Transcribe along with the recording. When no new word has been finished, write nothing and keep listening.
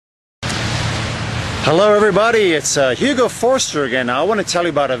Hello everybody, it's Hugo Forster again. I want to tell you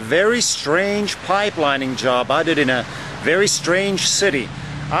about a very strange pipelining job I did in a very strange city.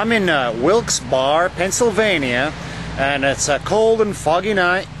 I'm in Wilkes-Barre, Pennsylvania, and it's a cold and foggy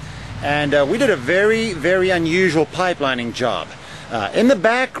night, and we did a very unusual pipelining job. In the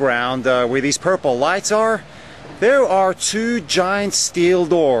background, where these purple lights are, there are two giant steel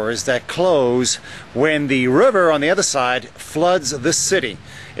doors that close when the river on the other side floods the city.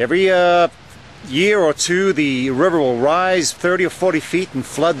 Every year or two, the river will rise 30 or 40 feet and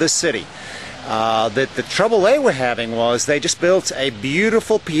flood the city. The trouble they were having was they just built a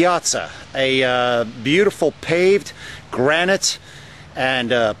beautiful piazza, a beautiful paved granite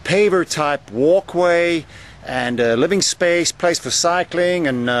and paver type walkway and living space, place for cycling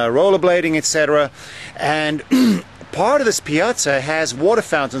and rollerblading, etc. And part of this piazza has water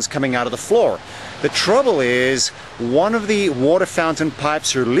fountains coming out of the floor. The trouble is, one of the water fountain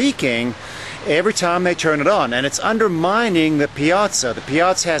pipes are leaking every time they turn it on, and it's undermining the piazza. The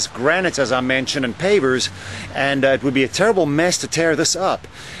piazza has granite, as I mentioned, and pavers, and it would be a terrible mess to tear this up.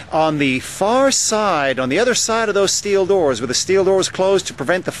 On the far side, on the other side of those steel doors, where the steel doors closed to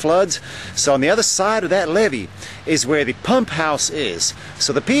prevent the floods, so on the other side of that levee is where the pump house is.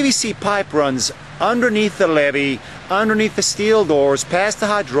 So the PVC pipe runs underneath the levee, underneath the steel doors, past the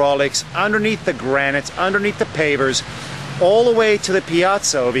hydraulics, underneath the granite, underneath the pavers, all the way to the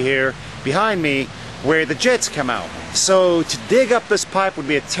piazza over here behind me, where the jets come out. So to dig up this pipe would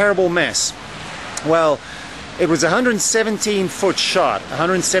be a terrible mess. Well, it was a 117-foot shot,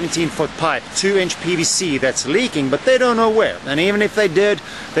 117-foot pipe, 2-inch PVC that's leaking, but they don't know where. And even if they did,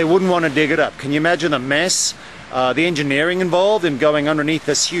 they wouldn't want to dig it up. Can you imagine the mess, the engineering involved in going underneath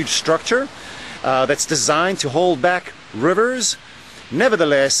this huge structure that's designed to hold back rivers?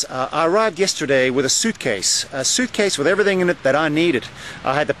 Nevertheless, I arrived yesterday with a suitcase with everything in it that I needed.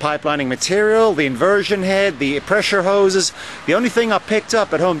 I had the pipelining material, the inversion head, the pressure hoses. The only thing I picked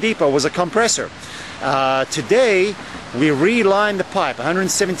up at Home Depot was a compressor. Today, we relined the pipe,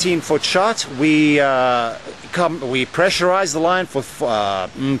 117-foot shot. We pressurized the line for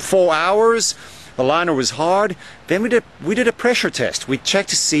 4 hours. The liner was hard. Then we did a pressure test. We checked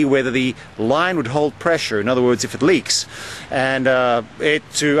to see whether the line would hold pressure, in other words, if it leaks. And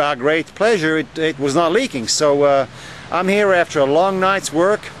to our great pleasure, it was not leaking. So I'm here after a long night's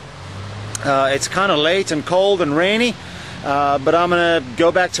work. It's kind of late and cold and rainy, but I'm going to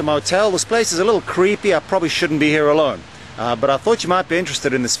go back to my hotel. This place is a little creepy. I probably shouldn't be here alone. But I thought you might be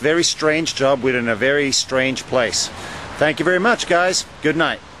interested in this very strange job we did in a very strange place. Thank you very much, guys. Good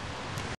night.